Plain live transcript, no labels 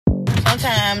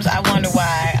Sometimes I wonder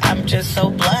why I'm just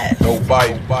so blessed.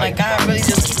 Like God really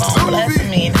just keep on blessing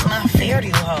me, and it's not fair to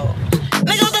you hoes.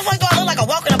 Nigga, what the fuck do I look like? A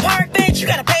walk in the park, bitch? You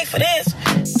gotta pay for this.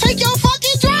 Take your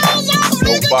fucking drawers off,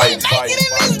 nigga. Get naked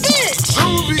in this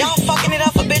bitch. Y'all fucking it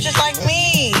up for bitches like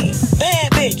me.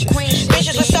 Bad bitches.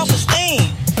 Bitches with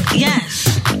self-esteem.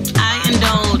 Yes, I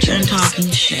indulge in talking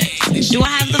shit. Do I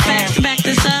have the facts to back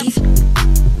this up?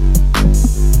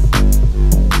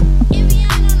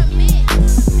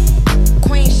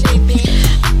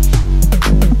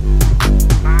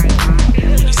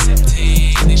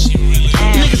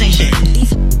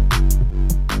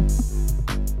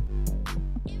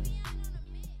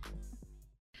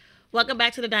 Welcome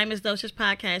back to the Diamond's Docious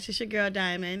podcast. It's your girl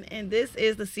Diamond, and this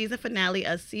is the season finale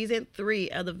of season 3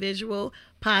 of the visual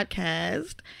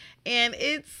podcast. And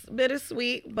it's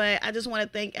bittersweet, but I just want to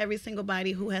thank every single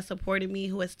body who has supported me,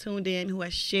 who has tuned in, who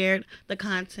has shared the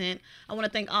content. I want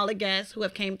to thank all the guests who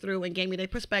have came through and gave me their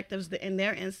perspectives and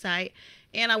their insight.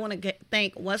 And I want to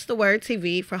thank What's the Word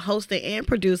TV for hosting and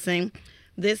producing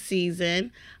this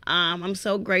season. I'm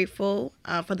so grateful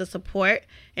for the support,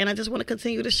 and I just want to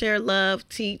continue to share love,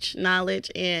 teach knowledge,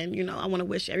 and I want to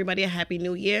wish everybody a happy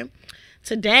new year.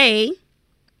 Today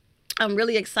I'm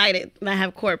really excited that I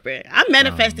have corporate. I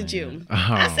manifested you.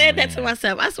 I said that to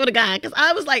myself. I swear to God, because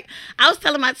I was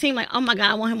telling my team, like, oh my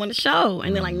God, I want him on the show.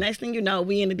 And then like next thing you know,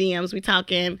 we in the DMs, we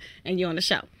talking, and you on the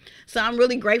show. So I'm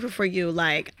really grateful for you.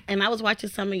 Like, and I was watching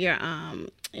some of your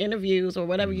interviews or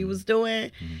whatever you was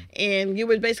doing, and you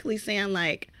were basically saying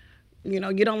like, you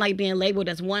don't like being labeled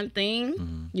as one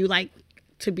thing. You like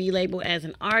to be labeled as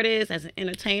an artist, as an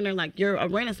entertainer. Like, you're a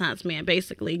Renaissance man,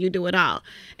 basically. You do it all.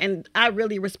 And I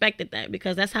really respected that,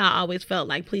 because that's how I always felt.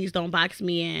 Like, please don't box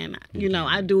me in.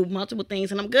 I do multiple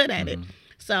things and I'm good at it.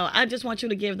 So I just want you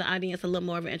to give the audience a little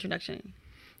more of an introduction.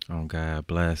 Oh, God,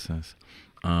 blessings.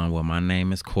 Well, my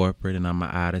name is Corporate, and I'm an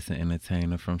artist and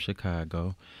entertainer from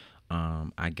Chicago.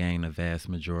 I gained a vast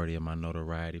majority of my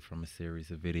notoriety from a series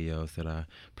of videos that I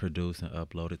produced and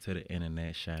uploaded to the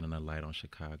internet, shining a light on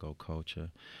Chicago culture.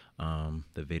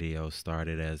 The video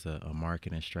started as a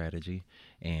marketing strategy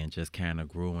and just kind of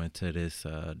grew into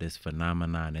this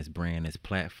phenomenon, this brand, this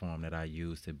platform that I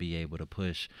use to be able to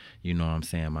push,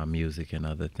 my music and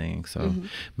other things. So,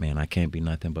 man, I can't be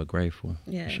nothing but grateful.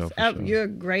 Yes, for sure. You're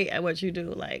great at what you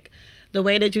do. Like, the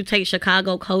way that you take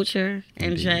Chicago culture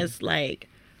and just like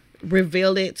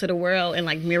reveal it to the world and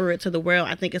like mirror it to the world,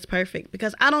 I think it's perfect,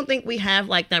 because I don't think we have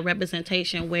like that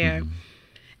representation where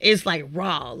it's like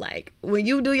raw. Like, when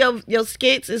you do your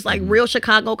skits, it's like real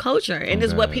Chicago culture, and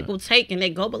it's what people take and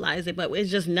they globalize it, but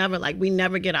it's just never like, we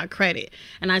never get our credit.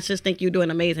 And I just think you do an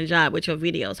amazing job with your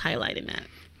videos highlighting that.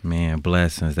 Man,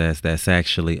 blessings. That's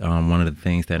actually one of the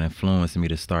things that influenced me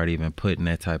to start even putting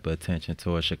that type of attention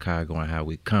towards Chicago and how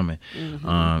we coming.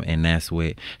 And that's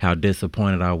with how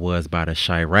disappointed I was by the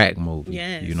Chirac movie.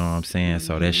 Yes. You know what I'm saying?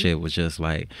 So that shit was just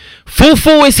like,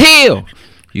 foo-foo is here.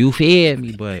 You feel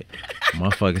me? But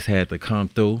motherfuckers had to come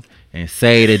through and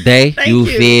say the day. You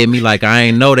feel me? Like, I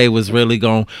ain't know they was really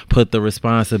gonna put the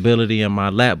responsibility in my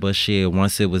lap, but shit,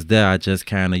 once it was there, I just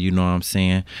kind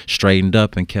of, straightened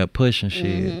up and kept pushing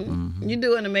shit. You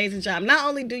do an amazing job. Not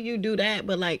only do you do that,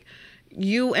 but like,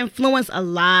 you influence a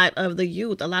lot of the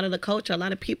youth, a lot of the culture, a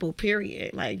lot of people,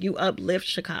 period. Like, you uplift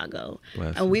Chicago.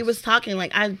 Blessings. And we was talking,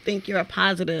 like, I think you're a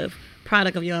positive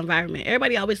product of your environment.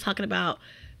 Everybody always talking about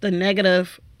the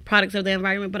negative products of the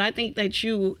environment, but I think that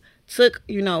you took,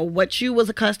 what you was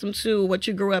accustomed to, what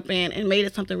you grew up in, and made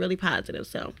it something really positive.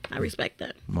 So I respect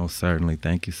that. Most certainly.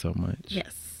 Thank you so much.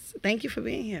 Yes. Thank you for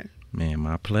being here. Man,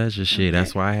 my pleasure. Shit. Okay.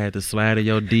 That's why I had to slide in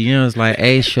your DMs like,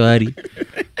 hey, shorty,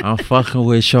 I'm fucking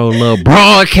with your little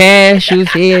broadcast. You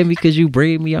feel me? Because you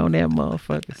bring me on that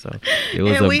motherfucker. So it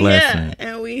was a blessing.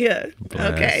 And we here.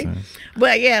 Blessings. Okay.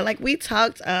 But yeah, like we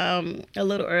talked a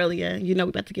little earlier, we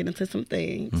about to get into some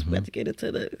things. We about to get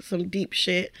into some deep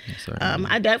shit.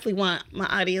 I definitely want my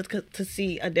audience to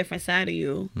see a different side of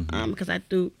you, because I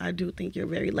do think you're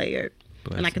very layered.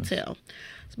 Blessings. And I can tell.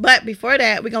 But before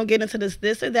that, we're going to get into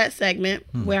this or that segment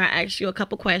where I ask you a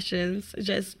couple questions.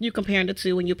 Just you comparing the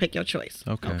two and you pick your choice.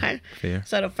 Okay? Fair.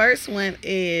 So the first one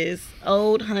is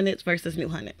old hundreds versus new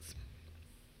hundreds.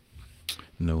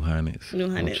 New hundreds. New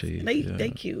hundreds. They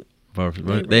cute.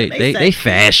 They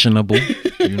fashionable.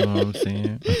 You know what I'm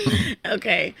saying?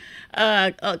 Okay.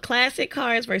 Classic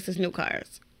cars versus new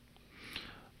cars.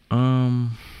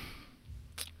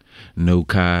 new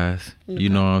cars. You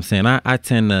know what I'm saying? I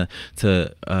tend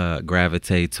to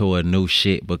gravitate toward new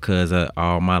shit because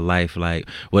all my life, like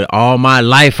with all my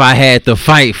life I had to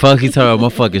fight. Fuck you talking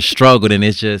motherfucking struggled, and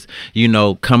it's just, you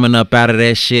know, coming up out of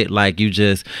that shit, like you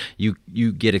just you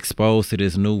get exposed to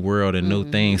this new world and new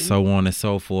things, so on and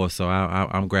so forth. So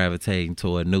I'm gravitating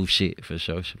toward new shit for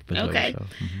sure. Okay.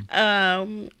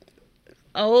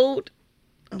 Old.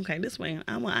 Okay, this way.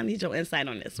 I need your insight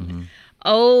on this one.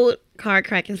 Old card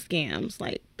cracking scams,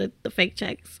 like the fake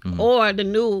checks, or the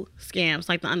new scams,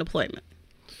 like the unemployment.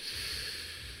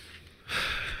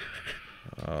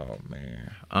 Oh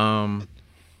man.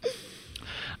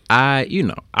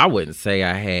 I wouldn't say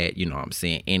I had, you know what I'm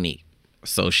saying, any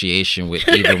association with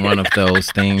either one of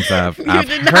those things. I've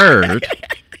heard.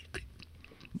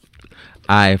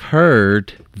 I've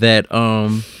heard that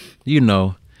you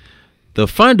know, the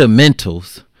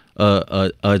fundamentals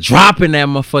dropping that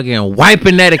motherfucker and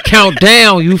wiping that account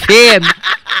down, you feel me?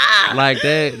 Like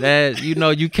that, you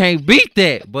know, you can't beat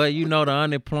that. But you know, the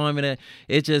unemployment,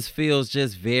 it just feels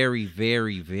just very,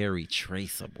 very, very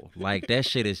traceable. Like that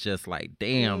shit is just like,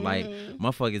 damn, like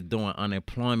motherfuckers doing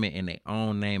unemployment in their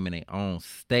own name, in their own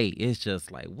state. It's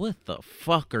just like, what the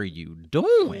fuck are you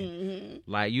doing?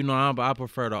 Like, you know, I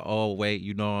prefer the old way,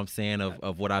 you know what I'm saying,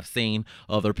 of what I've seen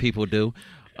other people do.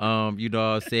 You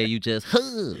know what I'm saying? You just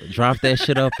drop that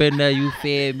shit up in there, you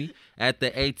feel me? At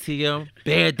the ATM,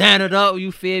 bandana it up,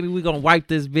 you feel me? We gonna wipe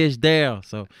this bitch down.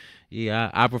 So, yeah,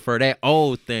 I prefer that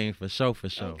old thing for sure, for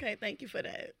sure. Okay, thank you for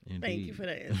that. Indeed. Thank you for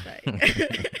that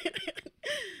insight.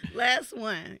 Last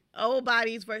one, old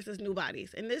bodies versus new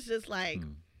bodies. And this just like,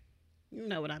 you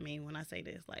know what I mean when I say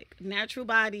this, like natural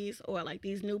bodies or like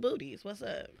these new booties. What's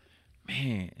up?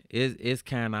 Man, it's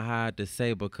kind of hard to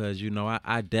say because, you know,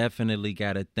 I definitely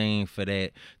got a thing for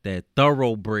that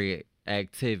thoroughbred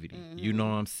activity. You know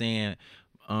what I'm saying?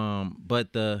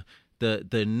 But the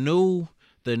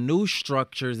new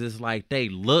structures is like they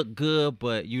look good,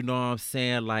 but you know what I'm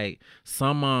saying? Like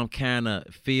some of them kind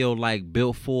of feel like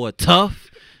built for a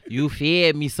tough. You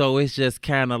feel me? So it's just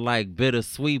kind of like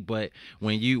bittersweet. But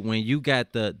when you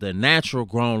got the natural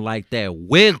grown like that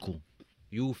wiggle,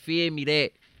 you feel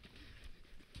me?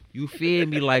 You feel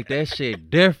me? Like that shit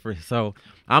different. So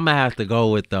I'm gonna have to go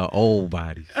with the old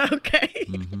bodies. Okay.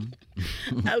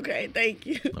 Okay, thank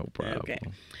you. No problem. Okay.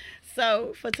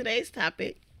 So for today's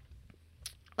topic,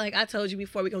 like I told you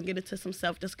before, we're gonna get into some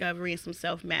self-discovery and some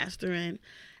self-mastering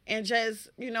and just,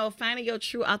 you know, finding your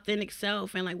true authentic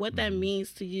self and like what that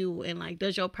means to you and like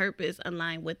does your purpose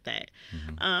align with that.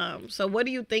 So what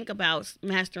do you think about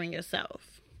mastering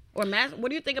yourself? Or what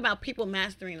do you think about people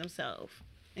mastering themselves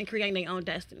and creating their own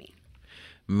destiny?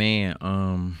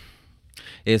 Man,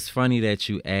 it's funny that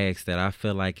you asked that. I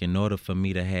feel like in order for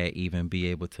me to even be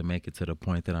able to make it to the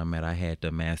point that I'm at, I had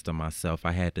to master myself.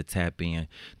 I had to tap in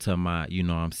to my, you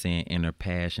know what I'm saying, inner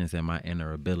passions and my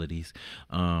inner abilities.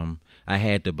 I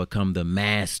had to become the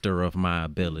master of my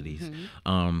abilities.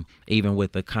 Even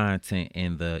with the content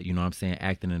and the, you know what I'm saying,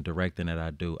 acting and directing that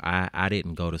I do, I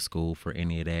didn't go to school for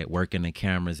any of that. Working the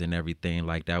cameras and everything,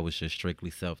 like that was just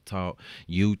strictly self-taught.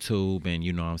 YouTube and,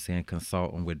 you know what I'm saying,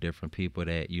 consulting with different people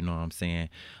that, you know what I'm saying,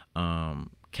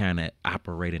 kind of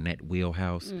operate in that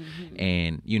wheelhouse.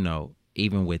 And, you know,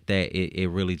 even with that, it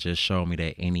really just showed me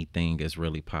that anything is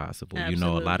really possible. Absolutely.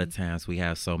 You know, a lot of times we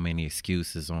have so many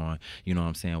excuses on, you know what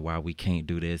I'm saying, why we can't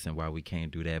do this and why we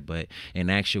can't do that. But in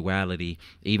actuality,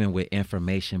 even with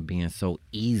information being so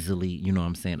easily, you know what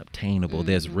I'm saying, obtainable,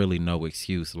 there's really no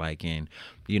excuse. Like in,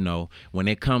 you know, when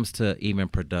it comes to even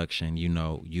production, you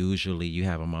know, usually you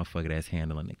have a motherfucker that's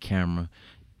handling the camera,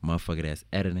 motherfucker that's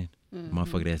editing,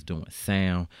 motherfucker that's doing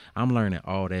sound. I'm learning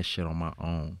all that shit on my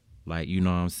own. Like, you know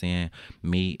what I'm saying?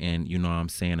 Me and, you know what I'm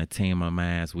saying, a team of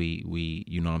mine, we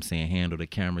you know what I'm saying, handle the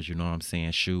cameras, you know what I'm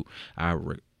saying, shoot. I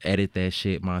edit that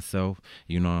shit myself,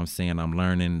 you know what I'm saying. I'm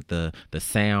learning the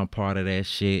sound part of that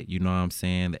shit, you know what I'm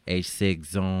saying, the H6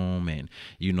 zoom and,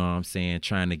 you know what I'm saying,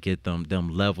 trying to get them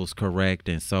levels correct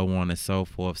and so on and so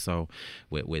forth. So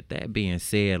with that being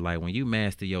said, like when you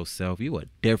master yourself, you a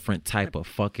different type of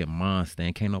fucking monster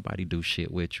and can't nobody do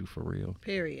shit with you for real.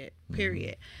 Period.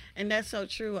 And that's so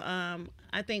true.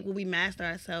 I think when we master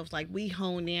ourselves, like we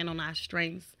hone in on our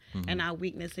strengths and our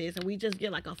weaknesses, and we just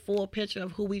get like a full picture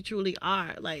of who we truly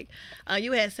are. Like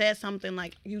you had said something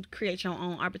like you create your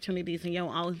own opportunities and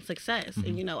your own success.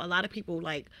 And you know, a lot of people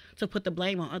like to put the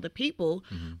blame on other people,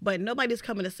 but nobody's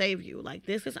coming to save you. Like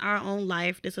this is our own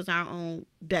life. This is our own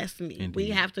destiny. Indeed. We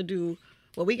have to do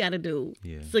what we got to do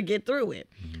to get through it.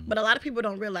 But a lot of people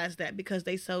don't realize that because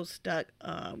they so stuck.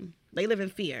 They live in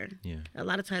fear. A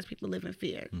lot of times people live in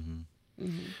fear.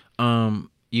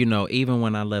 you know, even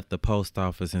when I left the post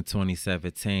office in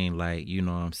 2017, like, you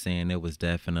know what I'm saying, it was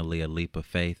definitely a leap of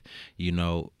faith. You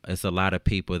know, it's a lot of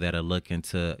people that are looking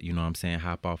to, you know what I'm saying,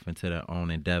 hop off into their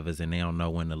own endeavors, and they don't know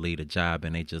when to lead a job,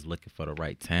 and they just looking for the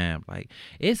right time. Like,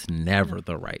 it's never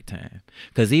the right time.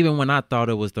 Because even when I thought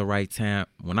it was the right time,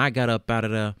 when I got up out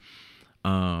of there,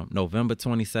 November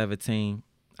 2017,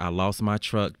 I lost my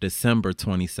truck December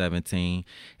 2017,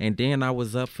 and then I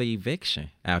was up for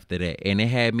eviction after that. And it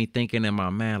had me thinking in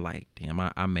my mind, like, damn,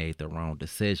 I made the wrong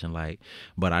decision. Like,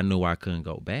 but I knew I couldn't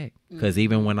go back. Because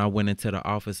even when I went into the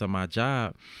office of my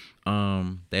job,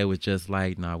 they was just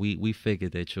like, nah, we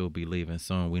figured that you'll be leaving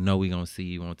soon. We know we gonna see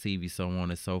you on TV, so on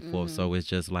and so forth. So it's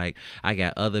just like, I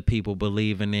got other people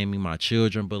believing in me, my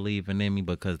children believing in me,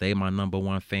 because they my number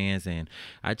one fans, and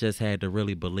I just had to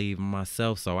really believe in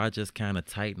myself. So I just kind of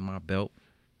tightened my belt,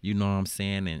 you know what I'm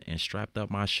saying, and strapped up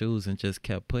my shoes and just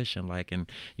kept pushing. Like, and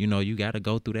you know, you got to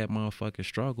go through that motherfucking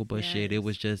struggle, but shit, it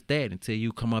was just that until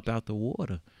you come up out the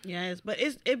water. Yes, but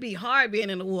it'd be hard being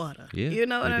in the water. Yeah, you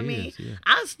know what I mean? Yeah.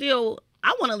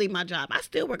 I want to leave my job. I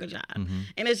still work a job.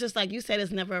 And it's just like you said,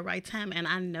 it's never a right time. And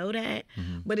I know that,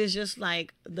 but it's just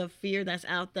like the fear that's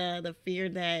out there, the fear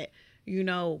that, you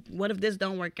know, what if this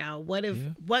don't work out? What if,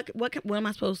 what am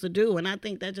I supposed to do? And I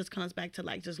think that just comes back to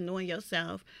like just knowing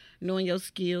yourself, knowing your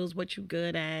skills, what you're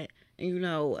good at, and you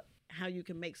know, how you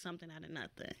can make something out of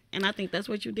nothing. And I think that's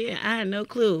what you did. I had no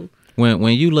clue.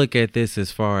 When you look at this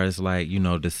as far as like, you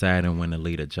know, deciding when to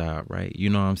leave a job, right?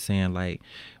 You know what I'm saying? Like,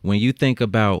 when you think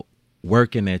about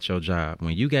working at your job,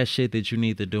 when you got shit that you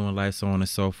need to do in life, so on and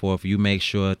so forth, you make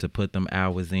sure to put them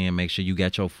hours in, make sure you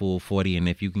got your full 40, and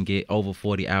if you can get over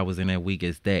 40 hours in that week,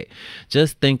 it's that.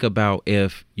 Just think about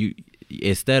if you,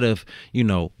 instead of, you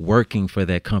know, working for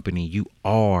that company, you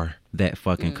are that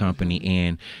fucking company,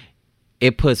 and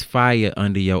it puts fire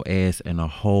under your ass in a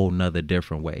whole nother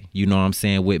different way. You know what I'm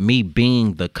saying? With me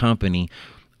being the company,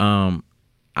 I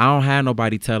don't have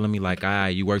nobody telling me like,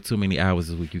 you work too many hours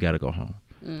this week, you got to go home.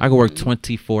 I can work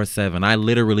 24/7. I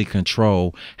literally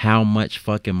control how much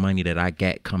fucking money that I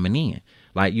got coming in.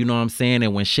 Like, you know what I'm saying?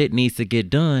 And when shit needs to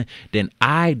get done, then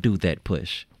I do that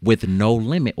push with no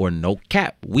limit or no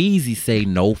cap. Weezy say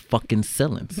no fucking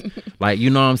ceilings. Like, you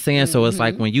know what I'm saying? So it's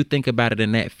like, when you think about it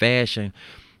in that fashion,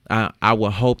 I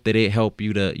would hope that it help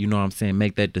you to, you know what I'm saying,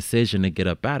 make that decision to get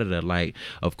up out of there. Like,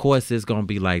 of course, it's going to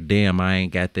be like, damn, I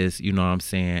ain't got this, you know what I'm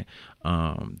saying,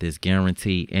 this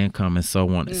guaranteed income and so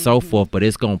on and so forth. But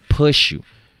it's going to push you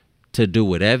to do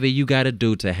whatever you got to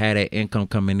do to have that income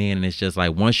coming in. And it's just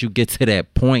like, once you get to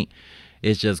that point,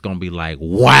 it's just going to be like,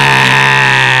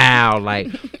 wow. Like,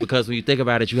 because when you think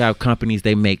about it, you have companies,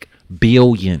 they make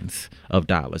billions of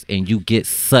dollars, and you get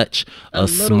such a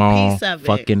small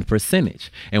fucking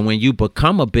percentage. And when you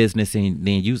become a business, and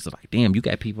then you're like, damn, you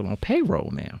got people on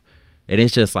payroll now. And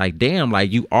it's just like, damn,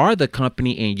 like, you are the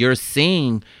company, and you're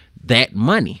seeing that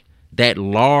money, that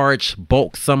large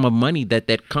bulk sum of money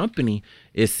that company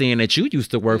is seeing that you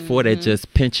used to work for, that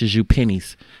just pinches you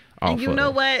pennies. And you know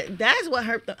what? That's what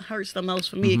hurts the most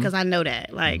for me, because I know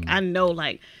that. Like, I know,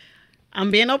 like, I'm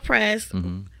being oppressed.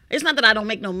 It's not that I don't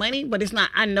make no money, but it's not,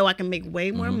 I know I can make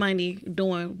way more money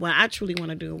doing what I truly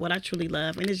want to do, what I truly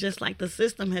love. And it's just like the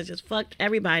system has just fucked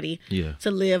everybody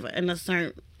to live in a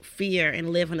certain fear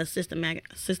and live in a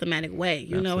systematic way.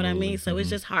 You know what I mean? So it's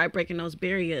just hard breaking those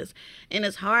barriers. And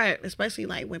it's hard, especially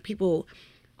like when people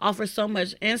offer so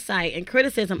much insight and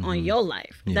criticism on your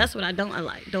life. That's what I don't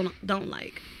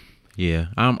like. Yeah,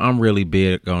 I'm really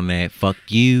big on that. Fuck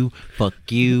you,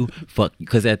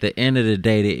 because at the end of the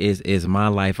day, it is my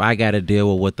life. I got to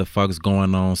deal with what the fuck's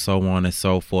going on, so on and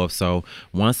so forth. So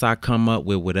once I come up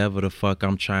with whatever the fuck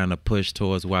I'm trying to push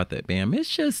towards, what that, bam, it's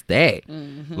just that.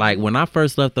 Like, when I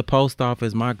first left the post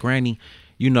office, my granny,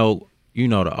 you know,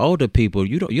 the older people,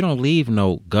 you don't leave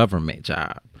no government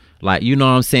job. Like, you know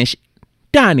what I'm saying?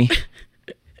 Donnie.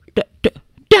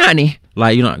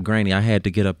 Like, you know, Granny, I had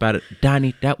to get up out of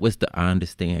Donnie. I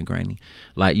understand, Granny.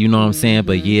 Like, you know what I'm saying?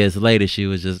 But years later,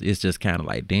 it's just kind of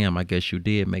like, damn, I guess you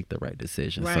did make the right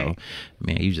decision. Right. So,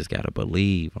 man, you just got to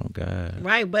believe on God.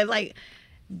 Right. But like,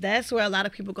 that's where a lot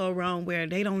of people go wrong, where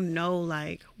they don't know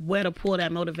like where to pull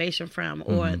that motivation from,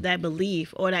 or that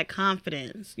belief, or that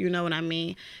confidence. You know what I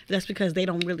mean? That's because they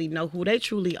don't really know who they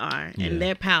truly are and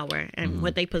their power and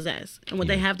what they possess and what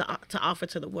they have to offer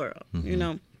to the world, you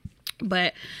know?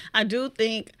 But I do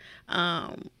think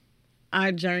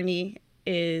our journey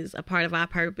is a part of our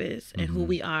purpose and who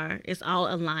we are. It's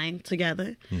all aligned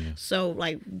together. So,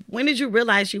 like, when did you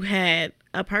realize you had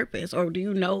a purpose, or do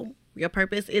you know your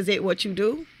purpose? Is it what you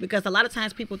do? Because a lot of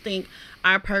times people think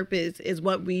our purpose is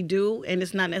what we do, and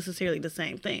it's not necessarily the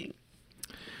same thing.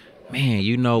 Man,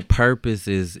 you know, purpose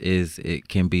is it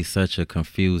can be such a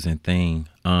confusing thing.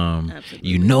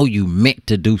 You know you meant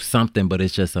to do something, but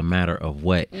it's just a matter of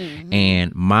what.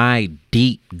 And my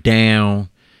deep down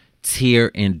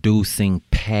tear-inducing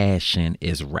passion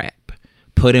is rap.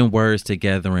 Putting words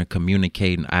together and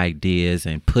communicating ideas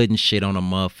and putting shit on a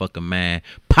motherfucking mind,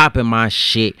 popping my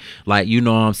shit, like, you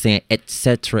know what I'm saying,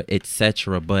 etc.,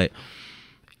 etc. But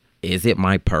is it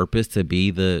my purpose to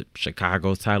be the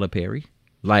Chicago's Tyler Perry?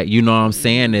 Like, you know what I'm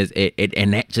saying? Is it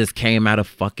and that just came out of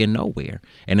fucking nowhere.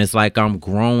 And it's like I'm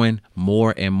growing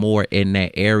more and more in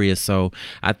that area. So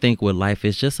I think with life,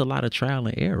 it's just a lot of trial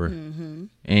and error.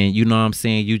 And you know what I'm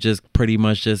saying? You just pretty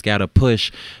much just got to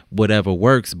push whatever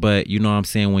works. But you know what I'm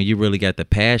saying? When you really got the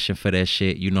passion for that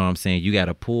shit, you know what I'm saying? You got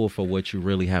to pull for what you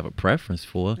really have a preference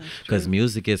for. Because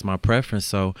music is my preference.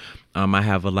 So I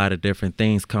have a lot of different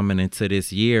things coming into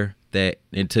this year,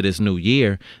 into this new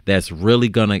year, that's really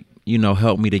gonna, you know,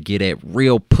 help me to get that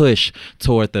real push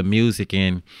toward the music.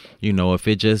 And you know, if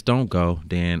it just don't go,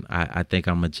 then I think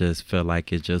I'm gonna just feel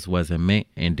like it just wasn't meant.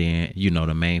 And then, you know,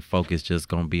 the main focus just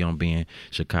gonna be on being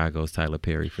Chicago's Tyler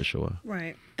Perry for sure.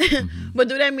 Right. But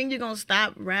do that mean you're gonna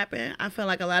stop rapping? I feel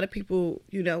like a lot of people,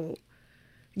 you know,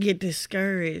 get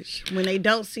discouraged when they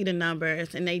don't see the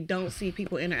numbers and they don't see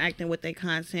people interacting with their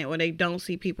content, or they don't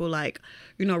see people, like,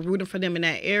 you know, rooting for them in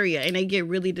that area, and they get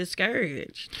really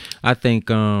discouraged. I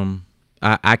think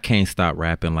I can't stop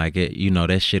rapping. Like, it, you know,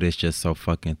 that shit is just so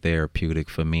fucking therapeutic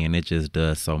for me, and it just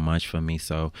does so much for me.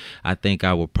 So I think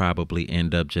I would probably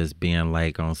end up just being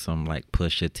like on some like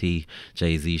Pusha T,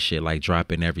 Jay-Z shit, like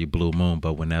dropping every blue moon.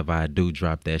 But whenever I do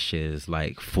drop, that shit is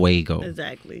like fuego.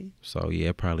 Exactly. So yeah,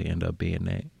 it probably end up being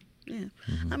that. Yeah.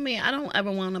 I mean, I don't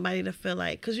ever want nobody to feel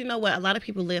like, because you know what, a lot of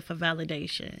people live for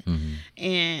validation,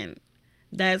 and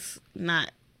that's not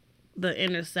the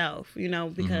inner self, you know,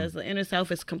 because the inner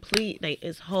self is complete,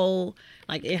 it's whole,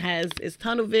 like it has its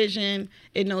tunnel vision,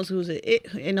 it knows who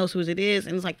it knows who it is,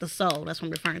 and it's like the soul, that's what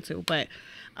I'm referring to. But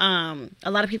a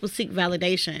lot of people seek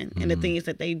validation in the things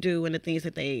that they do and the things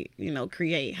that they, you know,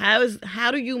 create.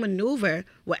 How do you maneuver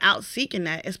without seeking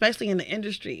that, especially in the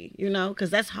industry, you know, because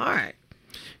that's hard.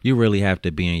 You really have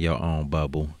to be in your own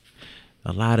bubble.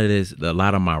 A lot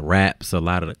of my raps, a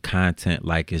lot of the content,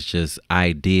 like, it's just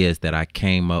ideas that I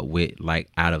came up with, like,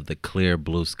 out of the clear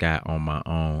blue sky on my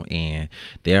own. And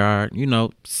there are, you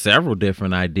know, several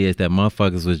different ideas that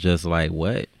motherfuckers was just like,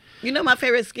 what? You know, my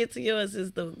favorite skit of yours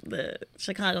is the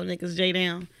Chicago niggas J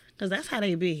Down, because that's how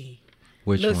they be.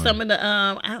 Which one? Some of the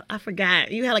I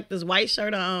forgot. You had like this white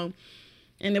shirt on,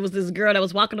 and there was this girl that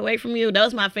was walking away from you. That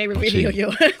was my favorite video of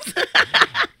yours.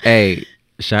 Hey.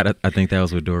 I think that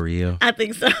was with Doriel. I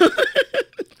think so.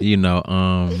 You know,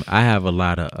 I have a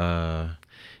lot of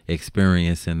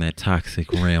experience in that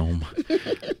toxic realm.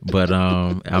 But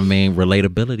I mean,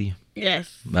 relatability.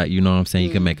 Yes. Like, you know what I'm saying?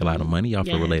 You can make a lot of money off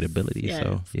of relatability. Yes.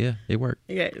 So yeah, it worked.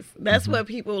 Yes. That's what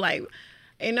people like.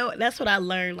 You know, that's what I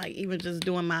learned, like, even just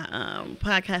doing my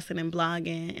podcasting and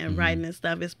blogging and writing and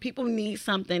stuff, is people need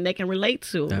something they can relate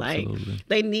to. Absolutely. Like,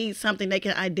 they need something they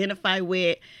can identify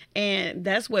with. And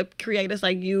that's what creators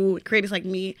like you, creators like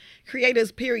me,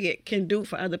 creators, period, can do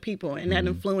for other people. And that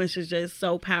influence is just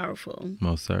so powerful.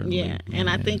 Most certainly. Yeah. And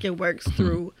I think it works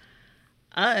through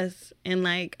us. And,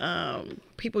 like,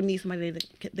 people need somebody that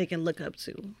they can look up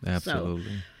to. Absolutely. So,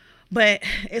 but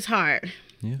it's hard.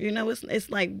 Yeah. You know, it's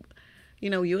like... You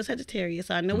know, you're a Sagittarius,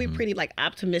 so I know we're pretty, like,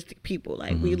 optimistic people.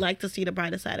 Like, we like to see the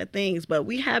brighter side of things, but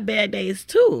we have bad days,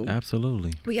 too.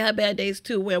 Absolutely. We have bad days,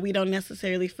 too, where we don't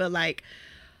necessarily feel like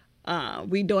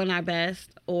we doing our best,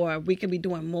 or we can be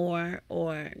doing more,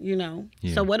 or, you know.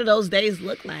 Yeah. So what do those days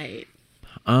look like?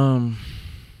 I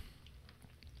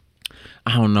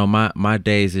don't know. My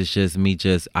days is just me.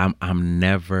 I'm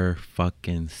never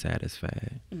fucking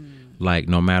satisfied. Like,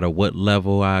 no matter what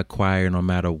level I acquire, no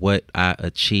matter what I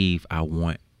achieve, I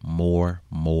want more.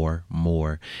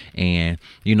 And,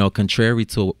 you know, contrary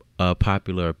to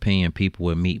popular opinion, people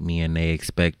would meet me and they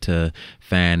expect to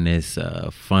find this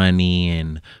funny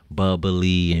and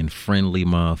bubbly and friendly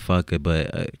motherfucker,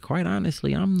 but quite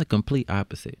honestly, I'm the complete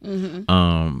opposite.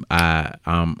 I'm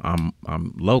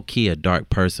low key a dark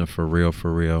person, for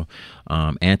real.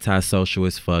 Antisocial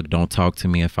as fuck. Don't talk to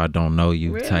me if I don't know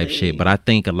you, really? Type shit. But I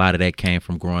think a lot of that came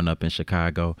from growing up in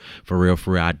Chicago. For real.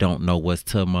 I don't know what's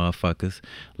to motherfuckers.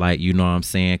 Like, you know what I'm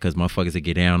saying? Because motherfuckers that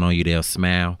get down on you, they'll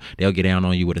smile. They'll get down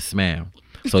on you with a smile.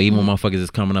 So even when motherfuckers is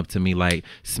coming up to me, like,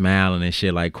 smiling and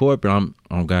shit, like, corporate, I'm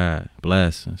on God,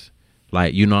 blessings.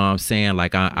 Like, you know what I'm saying?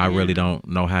 Like, I really don't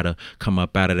know how to come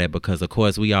up out of that because, of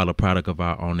course, we all a product of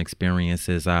our own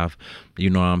experiences. I've, you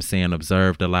know what I'm saying,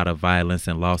 observed a lot of violence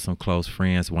and lost some close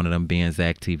friends, one of them being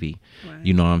Zach TV. Right.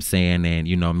 You know what I'm saying? And,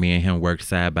 you know, me and him worked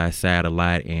side by side a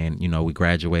lot. And, you know, we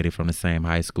graduated from the same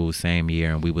high school, same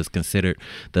year. And we was considered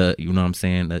the, you know what I'm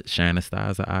saying, the shining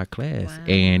stars of our class. Wow.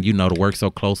 And, you know, to work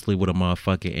so closely with a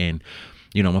motherfucker and,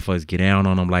 you know, motherfuckers get down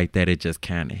on them like that, it just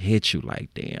kind of hits you like,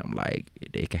 damn, like,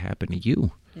 it could happen to you.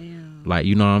 Damn. Like,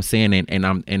 you know what I'm saying?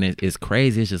 And it's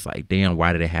crazy. It's just like, damn,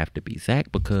 why did it have to be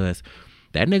Zach? Because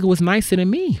that nigga was nicer than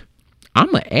me.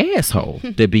 I'm an asshole,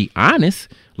 to be honest.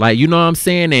 Like, you know what I'm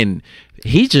saying? And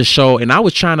he just showed, and I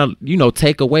was trying to, you know,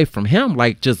 take away from him,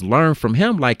 like, just learn from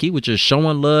him. Like, he was just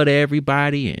showing love to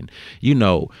everybody and, you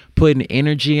know, putting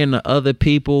energy into other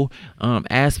people,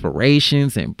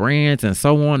 aspirations and brands and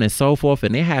so on and so forth.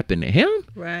 And it happened to him.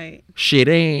 Right. Shit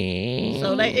ain't.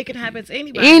 So like, it can happen to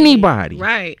anybody. Anybody.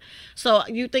 Right. So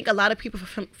you think a lot of people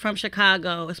from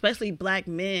Chicago, especially black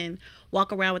men,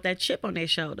 walk around with that chip on their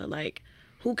shoulder. Like,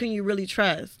 who can you really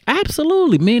trust?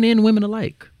 Absolutely. Men and women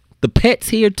alike. The pets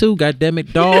here too,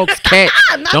 goddammit. Dogs, cats.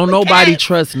 Don't nobody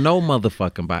trust no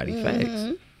motherfucking body.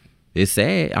 Facts. It's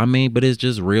sad. I mean, but it's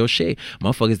just real shit.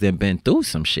 Motherfuckers that been through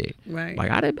some shit. Right. Like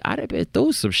I done been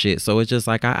through some shit. So it's just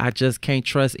like I just can't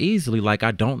trust easily. Like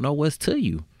I don't know what's to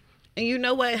you. And you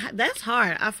know what? That's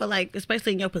hard. I feel like,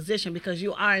 especially in your position, because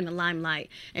you are in the limelight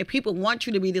and people want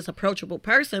you to be this approachable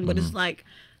person, but it's like,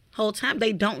 whole time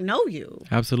they don't know you.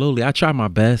 Absolutely. I try my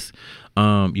best,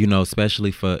 you know,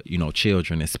 especially for, you know,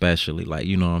 children, especially, like,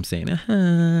 you know what I'm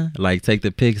saying, like take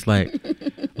the pics, like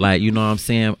like, you know what I'm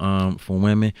saying, for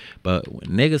women. But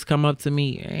when niggas come up to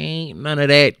me, ain't none of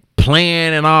that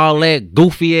playing and all that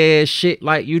goofy ass shit,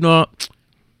 like, you know,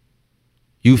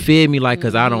 you feel me? Like,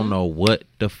 cause I don't know what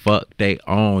the fuck they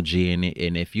on, G. And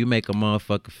if you make a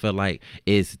motherfucker feel like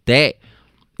it's that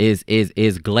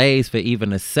is glazed for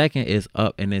even a second, is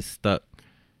up and it's stuck.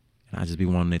 And I just be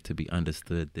wanting it to be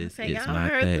understood. This is y'all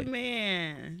not heard that. The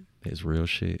man. It's real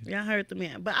shit. Y'all heard the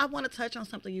man. But I want to touch on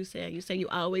something you said. You said you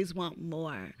always want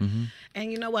more.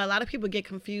 And you know what? A lot of people get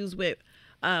confused with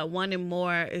wanting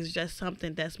more is just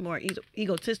something that's more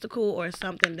egotistical or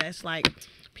something that's like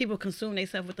people consume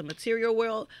themselves with the material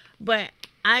world. But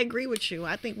I agree with you.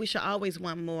 I think we should always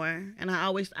want more. And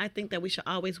I think that we should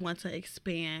always want to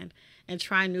expand and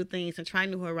try new things and try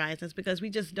new horizons because we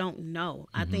just don't know.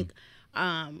 I think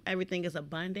everything is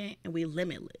abundant and we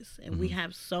limitless and we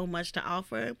have so much to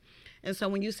offer. And so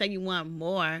when you say you want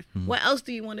more, what else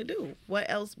do you want to do?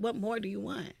 What more do you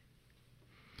want?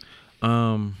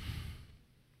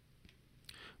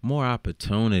 More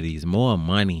opportunities, more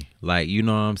money. Like, you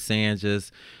know what I'm saying?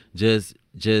 Just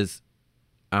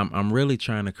I'm really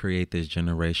trying to create this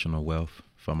generational wealth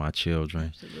for my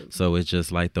children. Absolutely. So it's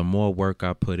just like the more work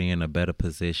I put in, a better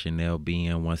position they'll be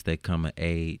in once they come of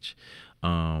age.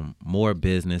 More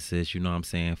businesses, you know what I'm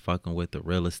saying, fucking with the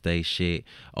real estate shit,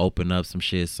 open up some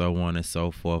shit, so on and so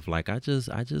forth. Like I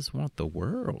just want the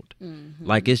world.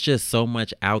 Like it's just so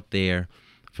much out there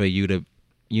for you to,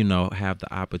 you know, have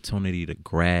the opportunity to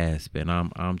grasp. And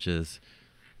I'm just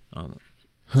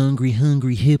hungry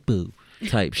hippo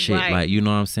type shit. Right. Like, you know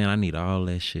what I'm saying? I need all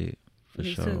that shit for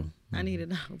Me sure. Too. I need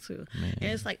it all too. Man.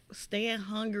 And it's like staying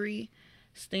hungry,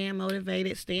 staying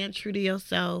motivated, staying true to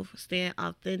yourself, staying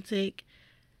authentic.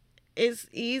 It's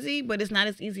easy, but it's not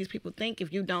as easy as people think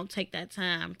if you don't take that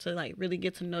time to like really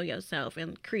get to know yourself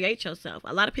and create yourself.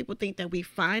 A lot of people think that we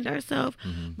find ourselves,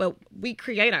 but we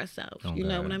create ourselves. You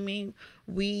know what I mean?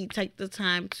 We take the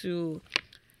time to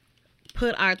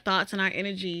put our thoughts and our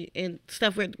energy in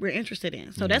stuff we're interested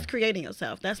in. So that's creating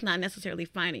yourself. That's not necessarily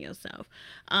finding yourself.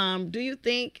 Do you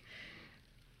think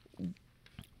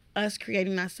us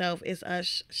creating ourselves is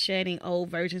us shedding old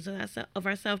versions of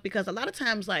ourselves? Because a lot of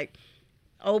times, like,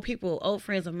 old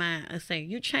friends of mine are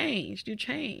saying, you changed.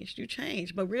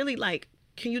 But really, like,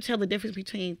 can you tell the difference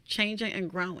between changing and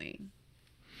growing?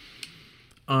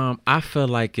 I feel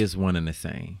like it's one and the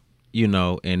same, you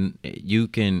know, and you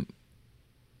can,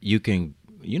 you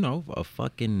know, a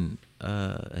fucking,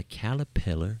 a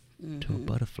caterpillar to a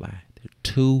butterfly.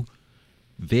 They're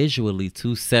visually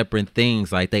two separate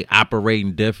things. Like they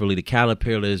operating differently. The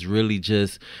caterpillar is really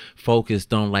just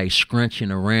focused on like scrunching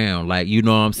around, like, you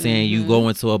know what I'm saying. You go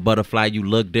into a butterfly, you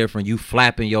look different, you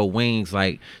flapping your wings,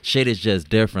 like shit is just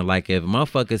different. Like if a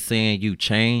motherfucker's saying you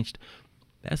changed,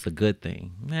 that's a good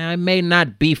thing. Now it may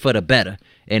not be for the better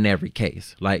in every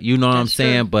case, like, you know what I'm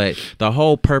saying, but the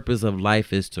whole purpose of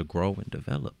life is to grow and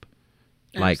develop.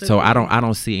 Like, so I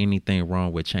don't see anything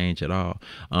wrong with change at all.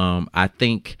 I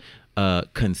think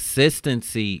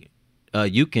consistency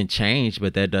you can change,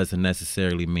 but that doesn't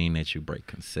necessarily mean that you break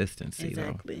consistency.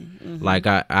 Exactly. Though. Mm-hmm. Like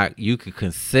you could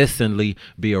consistently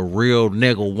be a real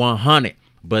nigga 100,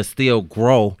 but still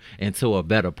grow into a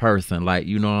better person. Like,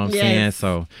 you know what I'm saying?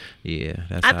 So yeah,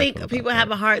 that's I think people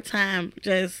have a hard time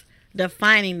just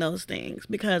defining those things,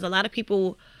 because a lot of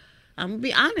people, I'm gonna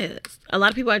be honest, a lot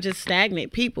of people are just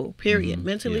stagnant people, period. Mm-hmm.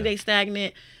 Mentally they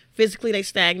stagnant, physically they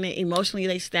stagnant, emotionally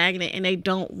they stagnant, and they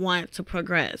don't want to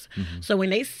progress. Mm-hmm. So when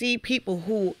they see people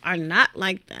who are not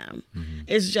like them, mm-hmm.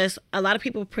 it's just a lot of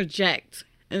people project,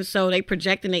 and so they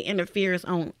project and they interferes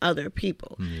on other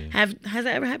people. Yeah. Has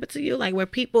that ever happened to you, like where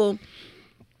people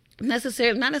not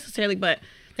necessarily, but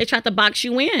they try to box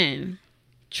you in,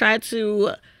 try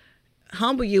to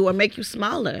humble you or make you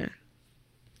smaller?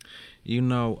 You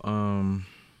know,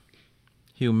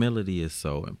 humility is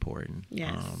so important.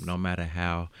 Yes. No matter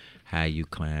how high you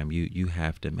climb, you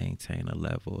have to maintain a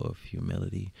level of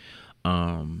humility.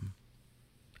 I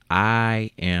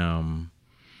am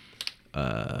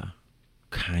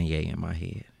Kanye in my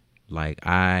head. Like,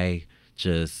 I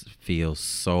just feel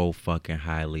so fucking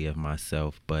highly of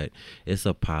myself, but it's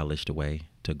a polished way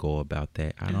to go about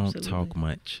that. I don't talk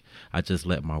much. I just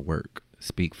let my work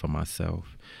speak for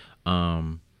myself.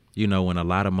 You know, when a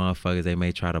lot of motherfuckers, they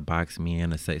may try to box me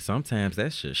in and say, sometimes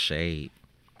that's just shade.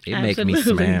 It makes me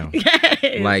smile.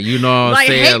 Yes. Like, you know what I'm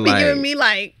saying? Hate be giving me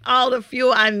like all the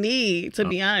fuel I need, to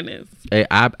be honest. Hey,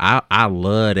 I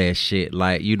love that shit.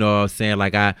 Like, you know what I'm saying?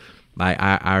 Like I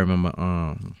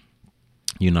remember,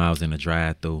 you know, I was in the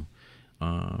drive-thru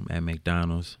at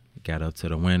McDonald's. Got up to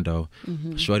the window.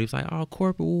 Mm-hmm. Shorty was like, "Oh,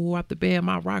 corporate, woo, out the bed,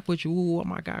 I rock with you. Woo, oh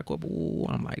my God, corporate, woo."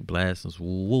 I'm like, "Blesssingssss,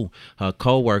 woo, woo." Her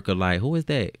coworker like, "Who is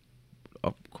that?"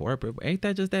 Oh, corporate, ain't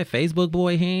that just that Facebook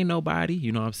boy? He ain't nobody.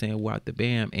 You know what I'm saying? Woo out the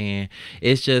bam. And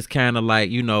it's just kind of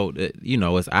like, you know,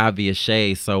 it's obvious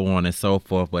shade, so on and so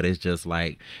forth. But it's just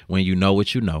like, when you know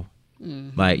what you know,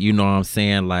 mm-hmm. like, you know what I'm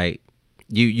saying? Like,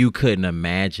 you couldn't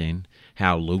imagine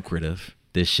how lucrative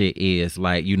this shit is,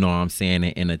 like, you know what I'm saying,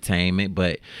 in entertainment.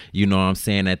 But you know what I'm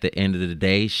saying, at the end of the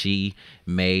day, she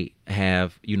may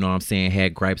have, you know what I'm saying,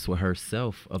 had gripes with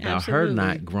herself about Absolutely. Her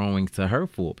not growing to her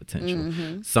full potential.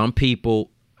 Mm-hmm. Some people,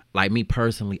 like me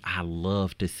personally, I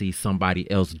love to see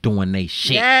somebody else doing they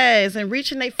shit. Yes, and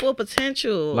reaching their full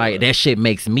potential. Like, that shit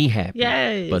makes me happy.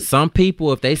 Yes. But some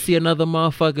people, if they see another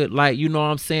motherfucker, like, you know what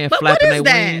I'm saying, flapping their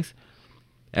wings,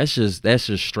 that's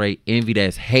just straight envy.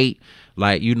 That's hate.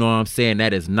 Like, you know what I'm saying?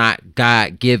 That is not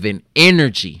God-given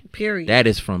energy. Period. That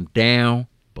is from down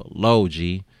below,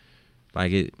 G.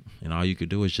 Like, it, and all you could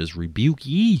do is just rebuke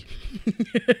ye.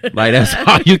 Like, that's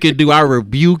all you can do. I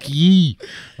rebuke ye.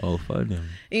 Oh, fuck them.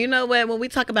 You know what? When we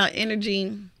talk about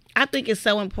energy, I think it's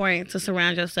so important to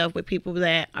surround yourself with people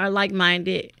that are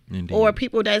like-minded. Indeed. Or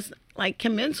people that's like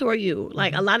can mentor you.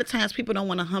 Like, a lot of times people don't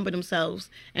want to humble themselves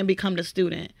and become the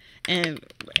student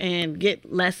and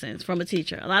get lessons from a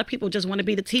teacher. A lot of people just want to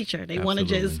be the teacher. They want to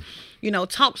just, you know,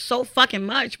 talk so fucking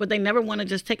much, but they never want to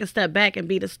just take a step back and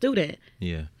be the student.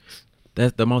 Yeah.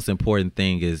 That's the most important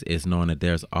thing, is knowing that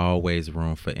there's always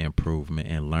room for improvement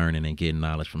and learning and getting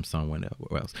knowledge from someone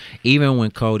else. Even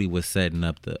when Cody was setting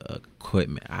up the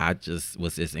equipment, I just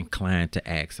was inclined to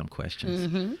ask some questions.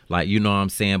 Mm-hmm. Like, you know what I'm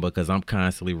saying? Because I'm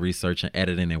constantly researching,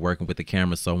 editing, and working with the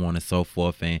camera, so on and so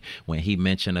forth. And when he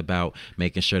mentioned about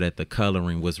making sure that the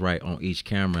coloring was right on each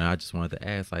camera, I just wanted to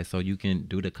ask, like, so you can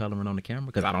do the coloring on the camera?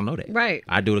 Because I don't know that. Right.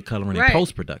 I do the coloring in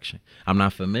post-production. I'm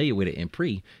not familiar with it in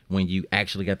pre, when you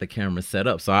actually got the camera set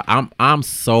up. So I'm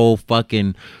so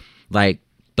fucking like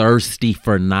thirsty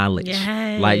for knowledge.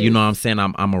 Yes. Like, you know what I'm saying?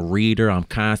 I'm a reader. I'm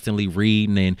constantly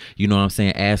reading, and you know what I'm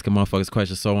saying, asking motherfuckers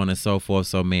questions, so on and so forth.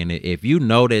 So man, if you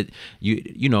know that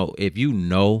if you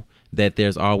know that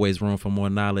there's always room for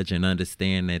more knowledge, and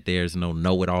understand that there's no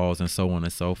know-it-alls and so on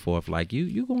and so forth, like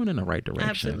you going in the right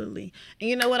direction. Absolutely. And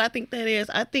you know what I think that is?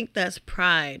 I think that's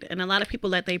pride. And a lot of people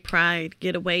let their pride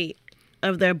get away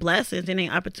of their blessings and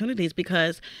their opportunities,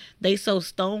 because they so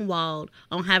stonewalled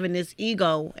on having this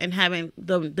ego and having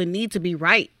the need to be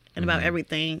right and about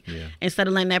everything, instead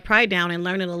of letting that pride down and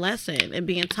learning a lesson and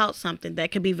being taught something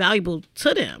that could be valuable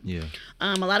to them. Yeah.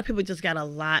 A lot of people just got a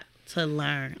lot to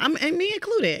learn. And me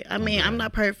included. I mean, I'm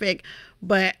not perfect,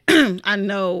 but I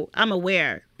know I'm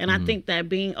aware. And I think that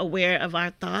being aware of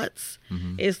our thoughts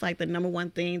is like the number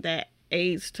one thing that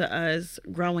aids to us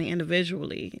growing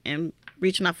individually and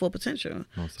reaching our full potential.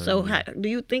 So do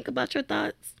you think about your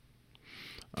thoughts?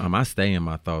 I stay in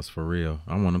my thoughts for real.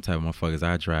 I'm one of them type of motherfuckers.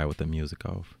 I drive with the music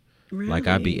off. Really? Like,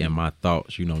 I be in my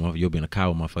thoughts. You know, you'll be in a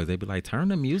car with motherfuckers. They be like, turn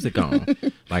the music on.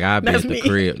 Like, I be at the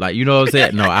crib. Like, you know what I'm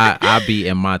saying? No, I be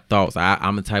in my thoughts.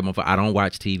 I'm the type of motherfucker. I don't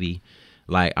watch TV.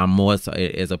 Like I'm more so,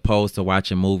 as opposed to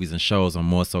watching movies and shows, I'm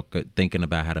more so thinking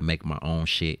about how to make my own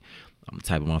shit. I'm the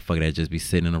type of motherfucker that just be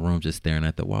sitting in a room just staring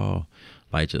at the wall,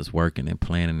 like just working and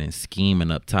planning and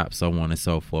scheming up top, so on and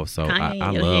so forth. So I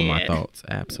love my thoughts.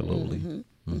 Absolutely.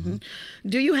 Mm-hmm. Mm-hmm.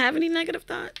 Do you have any negative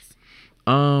thoughts?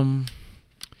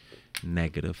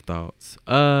 Negative thoughts.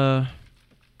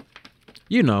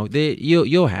 You know,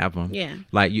 you'll have them. Yeah.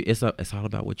 Like it's all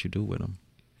about what you do with them.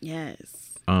 Yes.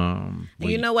 And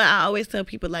you know what? I always tell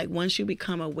people, like, once you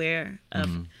become aware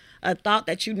of a thought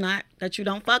that you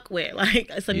don't fuck with, like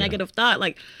it's a negative thought,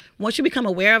 like once you become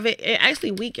aware of it, it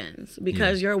actually weakens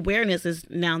because your awareness is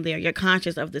now there. You're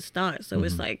conscious of this thought, so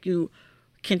it's like you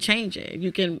can change it.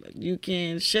 You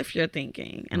can shift your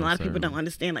thinking, and a lot of people don't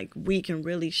understand, like, we can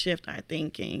really shift our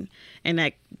thinking, and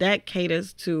that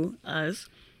caters to us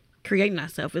creating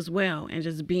ourselves as well, and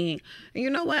just being. And you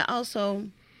know what? Also,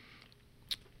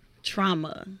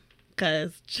 trauma,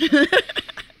 because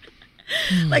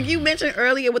like you mentioned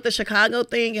earlier with the Chicago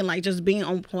thing, and like just being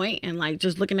on point and like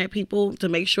just looking at people to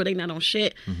make sure they're not on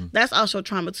shit. That's also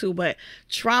trauma too. But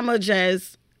trauma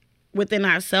just within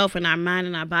ourselves and our mind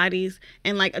and our bodies,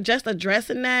 and like just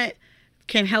addressing that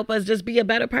can help us just be a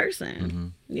better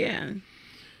person. Yeah.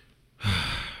 Man,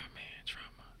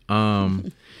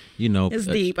 trauma. You know, it's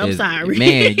deep. I'm sorry.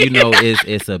 Man, you know,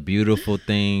 it's a beautiful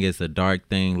thing. It's a dark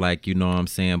thing, like, you know what I'm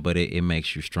saying, but it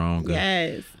makes you stronger.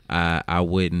 Yes. I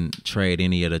wouldn't trade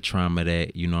any of the trauma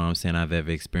that, you know what I'm saying, I've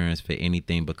ever experienced for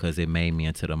anything, because it made me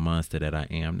into the monster that I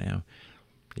am now.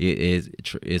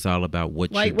 It's all about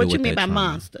what you do what you with mean that by trauma.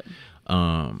 monster?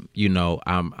 You know,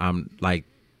 I'm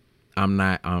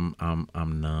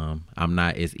numb. I'm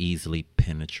not as easily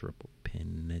penetratable.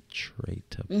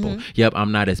 Yep,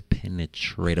 I'm not as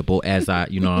penetratable as I,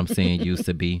 you know what I'm saying, used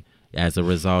to be, as a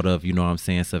result of, you know what I'm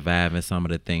saying, surviving some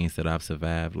of the things that I've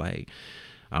survived. Like,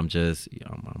 I'm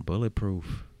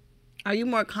bulletproof. Are you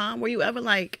more calm? Were you ever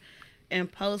like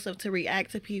impulsive to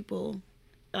react to people,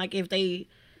 like if they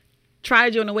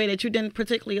tried you in a way that you didn't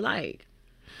particularly like?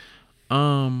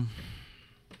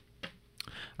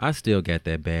 I still got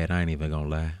that bad. I ain't even gonna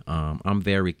lie. I'm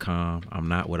very calm. I'm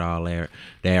not with all that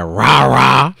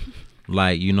rah-rah.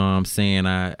 Like, you know what I'm saying?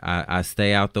 I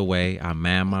stay out the way. I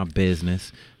mind my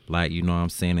business. Like, you know what I'm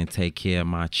saying? And take care of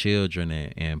my children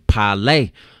and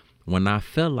parlay when I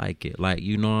feel like it. Like,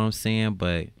 you know what I'm saying?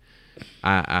 But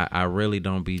I really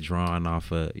don't be drawn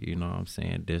off of, you know what I'm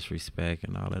saying, disrespect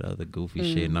and all that other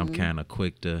goofy shit. And I'm kind of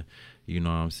quick to, you know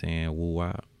what I'm saying, woo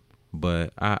out.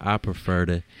 But I prefer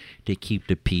to keep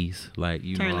the peace, like,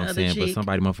 you know what I'm saying. Cheek. But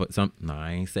somebody no,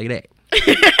 I ain't say that.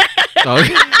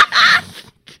 Okay.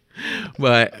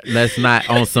 But let's not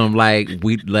on some like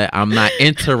I'm not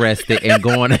interested in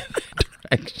going in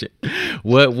that direction.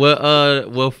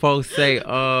 What folks say?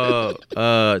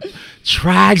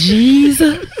 Try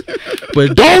Jesus,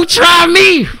 but don't try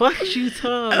me. What you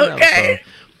talking about? Okay.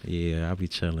 Yeah, I'll be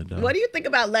chilling though. What do you think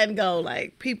about letting go,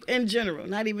 like people in general,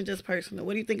 not even just personal?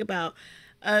 What do you think about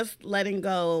us letting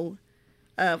go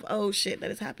of old shit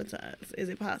that has happened to us? Is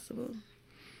it possible?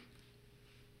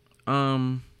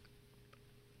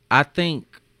 I think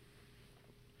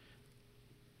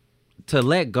to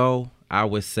let go, I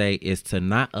would say, is to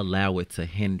not allow it to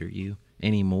hinder you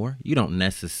anymore. You don't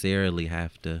necessarily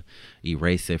have to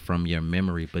erase it from your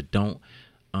memory, but don't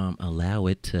allow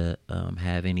it to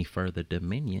have any further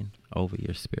dominion over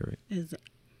your spirit.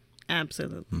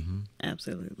 Absolutely.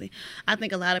 Absolutely. I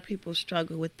think a lot of people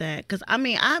struggle with that, because I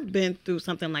mean, I've been through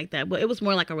something like that, but it was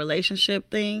more like a relationship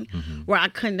thing where I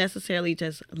couldn't necessarily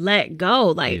just let go.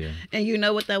 Like, and you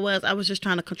know what that was? I was just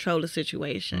trying to control the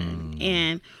situation.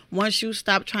 And once you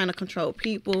stop trying to control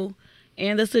people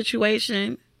and the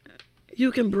situation, you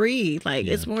can breathe. Like,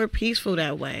 it's more peaceful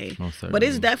that way. But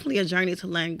it's definitely a journey to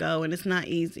letting go, and it's not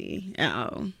easy at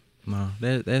all. No,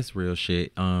 that's real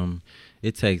shit.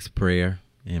 It takes prayer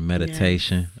and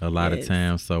meditation a lot of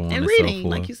times, so on and reading, so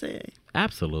forth. like you said.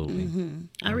 Absolutely.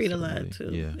 I read a lot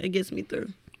too. Yeah. It gets me through.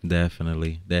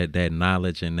 Definitely. That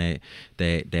knowledge and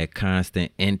that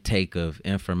constant intake of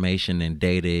information and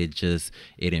data,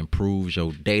 it improves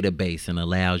your database and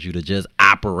allows you to just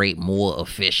operate more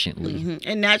efficiently.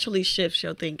 And naturally shifts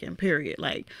your thinking, period.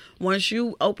 Like, once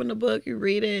you open the book, you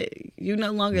read it, you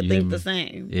no longer think the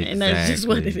same. Exactly. And that's just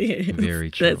what it is. Very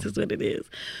true. That's just what it is.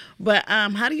 But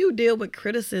how do you deal with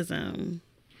criticism?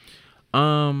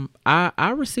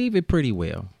 I receive it pretty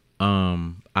well.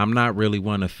 I'm not really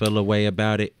one to feel a way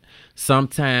about it.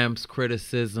 Sometimes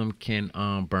criticism can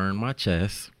burn my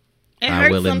chest. I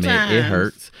will admit it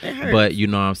hurts. It hurts. But you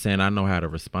know what I'm saying, I know how to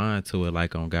respond to it,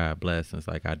 like on God Blessings.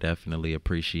 Like I definitely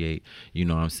appreciate, you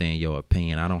know what I'm saying, your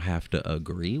opinion. I don't have to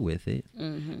agree with it.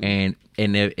 Mm-hmm. And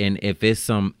if it's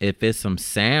some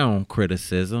sound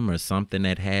criticism or something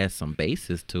that has some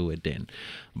basis to it, then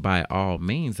by all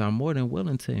means I'm more than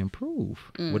willing to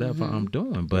improve whatever I'm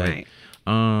doing. But Right.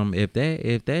 if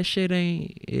that shit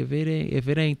ain't, if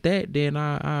it ain't that, then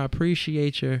I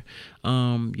appreciate your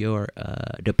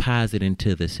deposit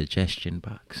into the suggestion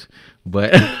box.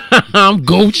 But I'm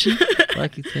Gucci,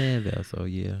 like you said there. So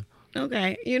yeah.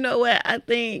 Okay. You know what? I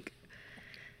think,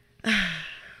 I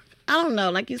don't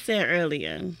know, like you said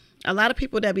earlier, a lot of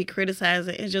people that be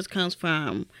criticizing, it just comes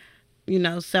from, you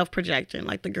know, self-projection,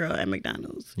 like the girl at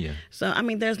McDonald's. Yeah. So, I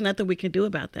mean, there's nothing we can do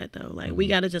about that, though. Like, we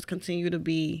got to just continue to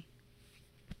be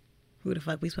who the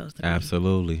fuck we supposed to be.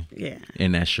 Absolutely. Yeah.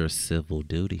 And that's your civil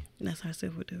duty. That's our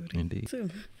civil duty. Indeed. Too.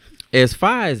 As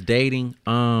far as dating,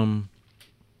 I'm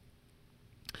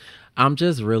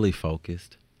just really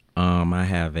focused. I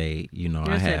have a, you know,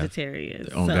 You're I have Sagittarius.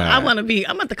 Oh, so God. I'm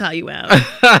about to call you out.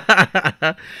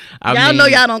 I Y'all mean, know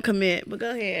y'all don't commit, but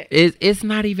go ahead. It's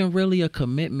not even really a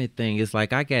commitment thing. It's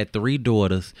like I got 3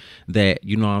 daughters that,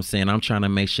 you know what I'm saying, I'm trying to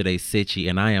make sure they sitchy,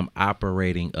 and I am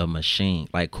operating a machine.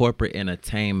 Like corporate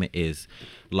entertainment is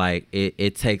like,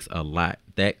 it takes a lot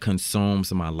that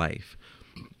consumes my life.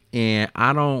 And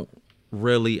I don't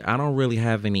really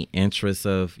have any interest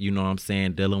of, you know what I'm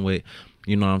saying, dealing with,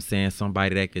 you know what I'm saying,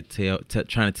 somebody that could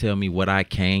trying to tell me what I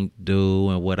can't do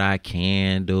and what I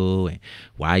can do, and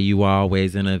why you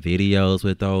always in the videos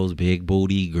with those big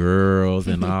booty girls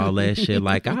and all that shit.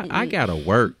 Like I gotta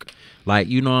work. Like,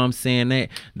 you know what I'm saying,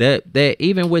 that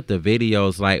even with the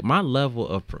videos, like my level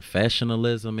of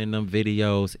professionalism in them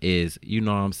videos is, you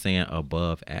know what I'm saying,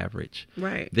 above average.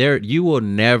 Right. There, you will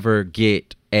never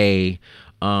get a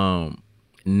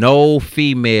no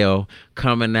female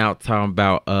coming out talking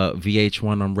about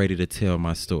VH1, I'm ready to tell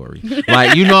my story.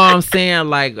 Like, you know what I'm saying?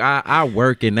 Like I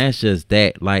work, and that's just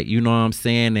that. Like, you know what I'm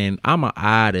saying? And I'm an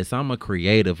artist, I'm a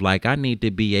creative. Like I need to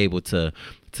be able to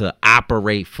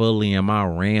operate fully in my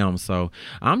realm. So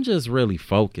I'm just really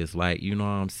focused, like, you know what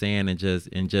I'm saying, and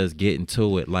just getting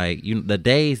to it. Like, you know, the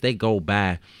days, they go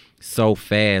by so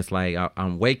fast. Like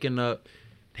I'm waking up,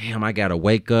 damn, I gotta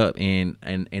wake up and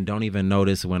don't even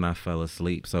notice when I fell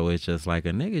asleep. So it's just like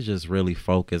a nigga just really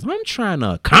focused. I'm trying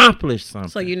to accomplish something.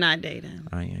 So you're not dating?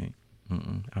 I ain't.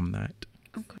 I'm not.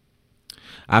 Okay.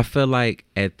 I feel like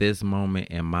at this moment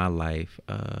in my life,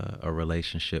 a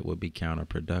relationship would be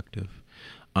counterproductive.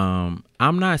 I'm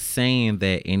not saying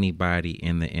that anybody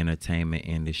in the entertainment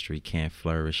industry can't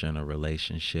flourish in a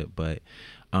relationship, but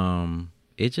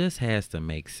it just has to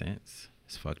make sense.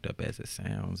 As fucked up as it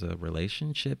sounds, a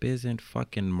relationship isn't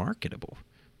fucking marketable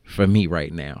for me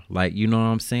right now. Like, you know what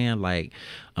I'm saying? Like,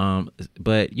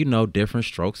 but you know, different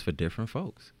strokes for different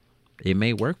folks. It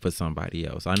may work for somebody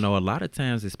else. I know a lot of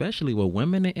times, especially with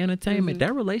women in entertainment,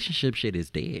 that relationship shit is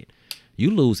dead.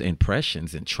 You lose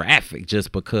impressions in traffic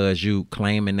just because you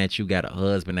claiming that you got a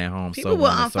husband at home. People will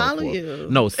unfollow you.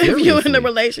 No, seriously. If you're in a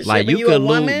relationship, like, and you're a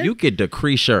woman, you could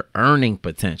decrease your earning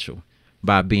potential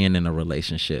by being in a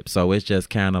relationship. So it's just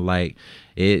kind of like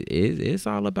it's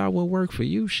all about what worked for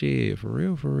you, shit, for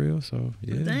real. So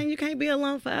yeah. Dang, you can't be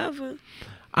alone forever.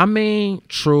 I mean,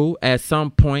 true. At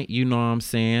some point, you know what I'm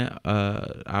saying,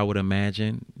 I would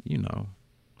imagine, you know,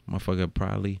 motherfucker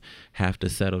probably have to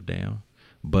settle down.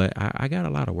 But I got a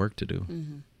lot of work to do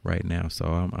right now, so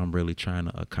I'm really trying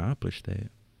to accomplish that.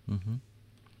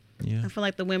 Yeah. I feel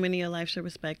like the women in your life should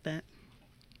respect that.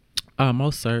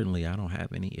 Most certainly. I don't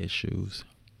have any issues.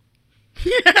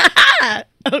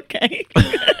 Okay.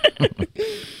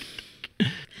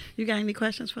 You got any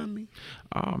questions for me?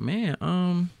 Oh man,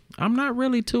 I'm not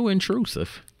really too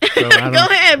intrusive. So Go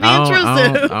ahead, be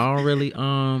intrusive. I don't really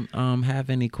have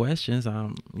any questions.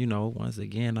 You know, once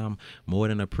again, I'm more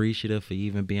than appreciative for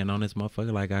even being on this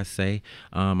motherfucker. Like I say,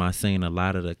 I seen a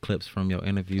lot of the clips from your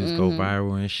interviews go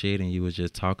viral and shit, and you was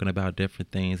just talking about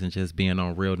different things and just being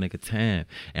on Real Nigga Time.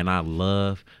 And I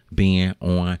love being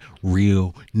on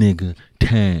Real Nigga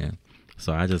Time.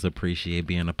 So I just appreciate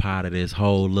being a part of this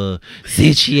whole little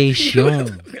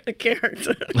situation. A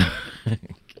character.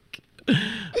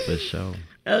 For sure.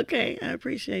 Okay, I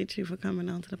appreciate you for coming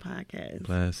on to the podcast.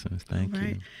 Blessings, thank All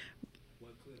right.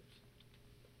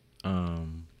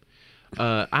 you.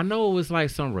 I know it was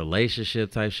like some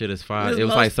relationship type shit as far as It it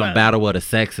was was like some fun. battle of the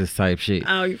sexes type shit.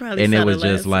 Oh, you probably and saw it was the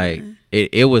just last like one.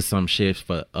 it was some shit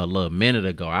for a little minute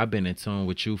ago. I've been in tune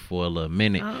with you for a little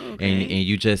minute, and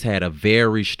you just had a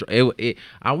very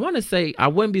I want to say I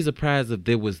wouldn't be surprised if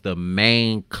there was the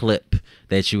main clip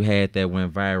that you had that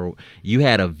went viral. You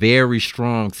had a very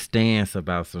strong stance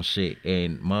about some shit,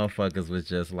 and motherfuckers was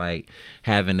just like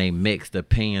having a mixed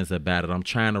opinions about it. I'm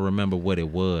trying to remember what it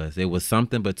was. It was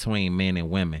something between men and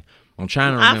women. I'm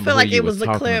trying to remember. I feel like it was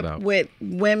a clip about. with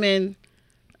women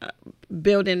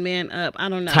building men up. I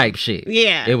don't know. Type shit.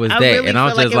 Yeah. It was I that. really and I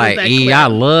was feel just like like, it was that I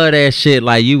clip. love that shit.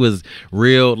 Like, you was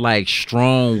real, like,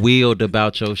 strong-willed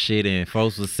about your shit, and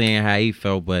folks was saying how he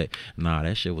felt, but nah,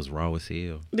 that shit was raw as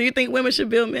hell. Do you think women should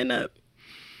build men up?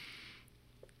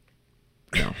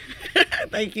 No.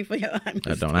 Thank you for your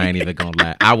honesty. I ain't even gonna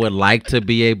lie. I would like to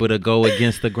be able to go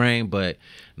against the grain, but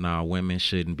nah, women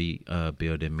shouldn't be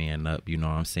building men up. You know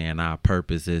what I'm saying? Our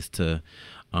purpose is to,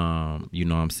 you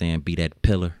know what I'm saying, be that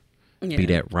pillar, be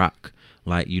that rock.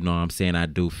 Like, you know what I'm saying? I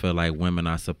do feel like women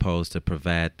are supposed to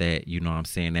provide that, you know what I'm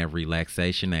saying, that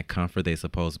relaxation, that comfort. They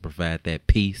supposed to provide that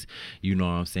peace. You know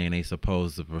what I'm saying? They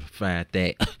supposed to provide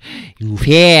that, you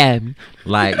hear me?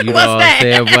 Like, you know what I'm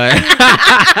saying? But,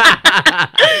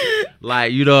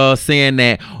 like, you know what I'm saying?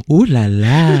 That, ooh la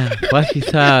la, what you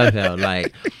talking about?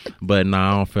 Like, but no,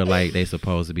 I don't feel like they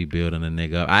supposed to be building a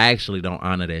nigga up. I actually don't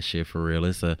honor that shit for real.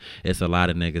 It's a lot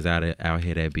of niggas out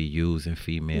here that be using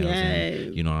females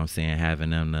and, you know what I'm saying, having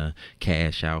them to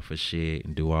cash out for shit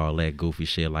and do all that goofy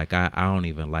shit. Like, I don't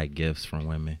even like gifts from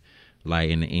women.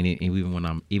 Like, and even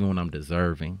when I'm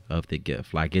deserving of the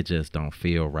gift, like, it just don't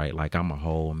feel right. Like, I'm a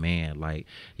whole man. Like,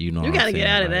 you know, you gotta get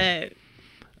out of that.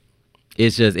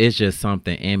 It's just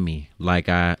something in me. Like,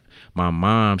 my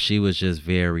mom, she was just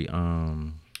very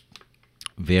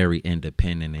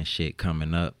independent and shit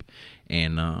coming up,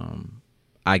 and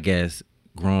I guess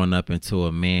growing up into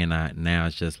a man, now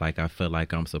it's just like I feel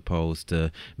like I'm supposed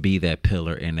to be that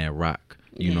pillar and that rock,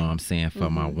 you know what I'm saying, for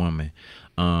my woman.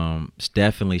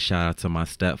 Definitely shout out to my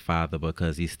stepfather,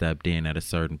 because he stepped in at a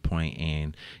certain point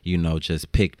and, you know,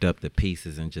 just picked up the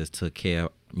pieces and just took care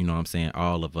of, you know what I'm saying,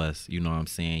 all of us, you know what I'm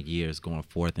saying, years going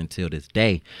forth until this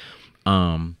day.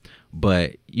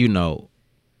 But, you know,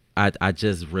 I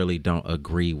just really don't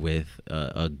agree with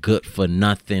a good for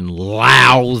nothing,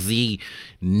 lousy,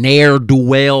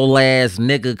 ne'er-do-well ass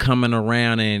nigga coming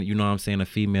around and, you know what I'm saying, a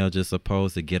female just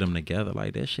supposed to get them together.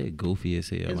 Like, that shit goofy as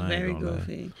hell. It's very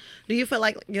goofy. Do you feel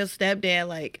like your stepdad,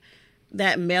 like,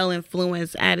 that male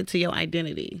influence added to your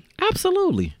identity?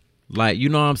 Absolutely. Like, you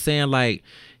know what I'm saying? Like,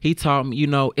 he taught me, you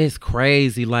know, it's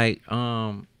crazy. Like,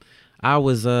 I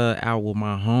was out with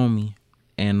my homie,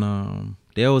 and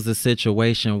there was a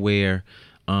situation where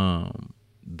the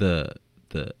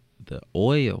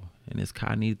oil in his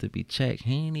car needed to be checked.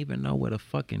 He didn't even know what a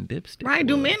fucking dipstick was.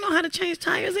 Do men know how to change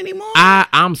tires anymore?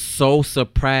 I'm so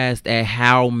surprised at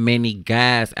how many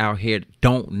guys out here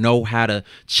don't know how to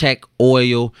check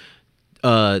oil,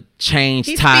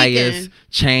 change tires,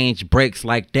 change brakes.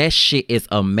 Like, that shit is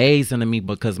amazing to me,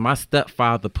 because my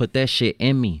stepfather put that shit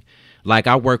in me. Like,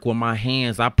 I work with my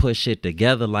hands, I put shit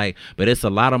together, like, but it's a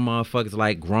lot of motherfuckers,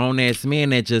 like, grown-ass men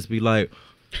that just be like,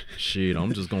 shit,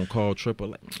 I'm just gonna call triple.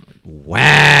 Like,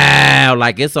 wow.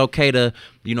 Like, it's okay to,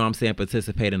 you know what I'm saying,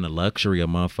 participate in the luxury of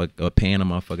motherfucker, or paying a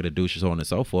motherfucker to do shit, so on and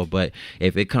so forth. But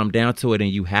if it come down to it and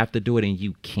you have to do it and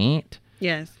you can't,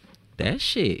 that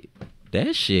shit,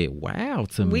 wow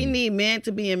to me. We need men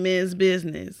to be in men's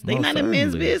business. They not in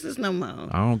men's business no more.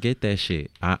 I don't get that shit.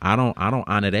 I don't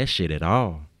honor that shit at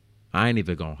all. I ain't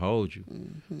even gonna hold you.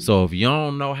 So if you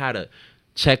don't know how to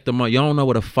check them out, you don't know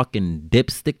where the fucking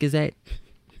dipstick is at,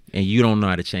 and you don't know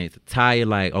how to change the tire,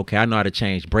 like, okay, I know how to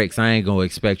change brakes. I ain't gonna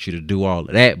expect you to do all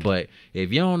of that. But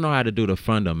if you don't know how to do the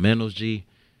fundamentals, G,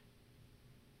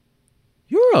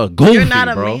 you're a goofy, You're not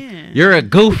a bro. man. You're a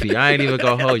goofy. I ain't even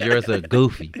gonna hold you. You're a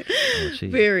goofy.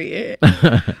 Period.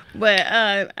 But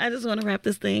I just want to wrap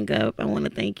this thing up. I want to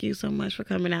thank you so much for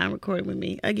coming out and recording with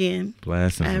me again.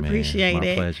 Blessings, I appreciate man.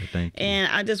 it. My pleasure. Thank you.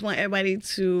 And I just want everybody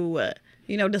to,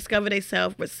 you know, discover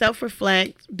themselves, but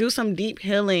self-reflect, do some deep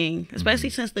healing, especially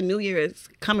since the new year is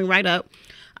coming right up.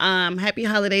 Happy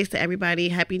holidays to everybody.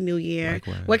 Happy New Year.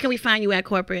 Likewise. Where can we find you at,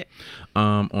 Corporate?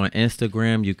 On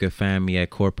Instagram, you can find me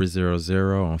at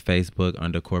Corporate00. On Facebook,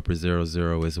 under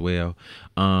Corporate00 as well.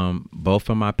 Both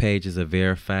of my pages are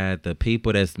verified. The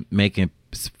people that's making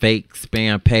fake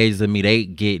spam pages of me, they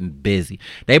getting busy.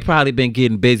 They probably been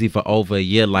getting busy for over a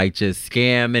year, like just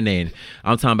scamming. And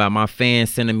I'm talking about my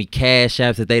fans sending me cash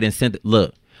apps that they didn't send.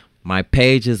 Look, my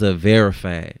pages are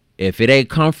verified. If it ain't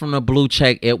come from the blue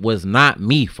check, it was not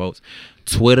me, folks.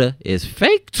 Twitter is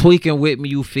fake tweaking with me,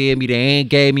 you feel me? They ain't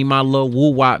gave me my little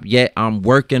woo-wop yet. I'm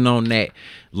working on that.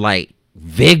 Like,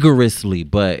 vigorously,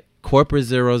 but Corporate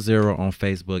 00 on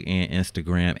Facebook and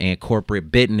Instagram, and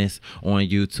Corporate Business on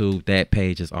YouTube. That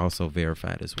page is also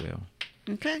verified as well.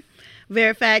 Okay.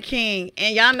 Verified King.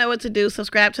 And y'all know what to do.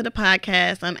 Subscribe to the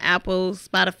podcast on Apple,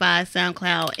 Spotify,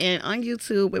 SoundCloud, and on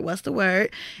YouTube with What's the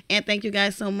Word. And thank you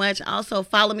guys so much. Also,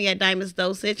 follow me at Diamonds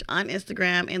Dosage on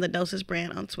Instagram and the Dosage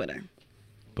brand on Twitter.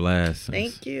 Blessings.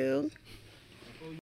 Thank you.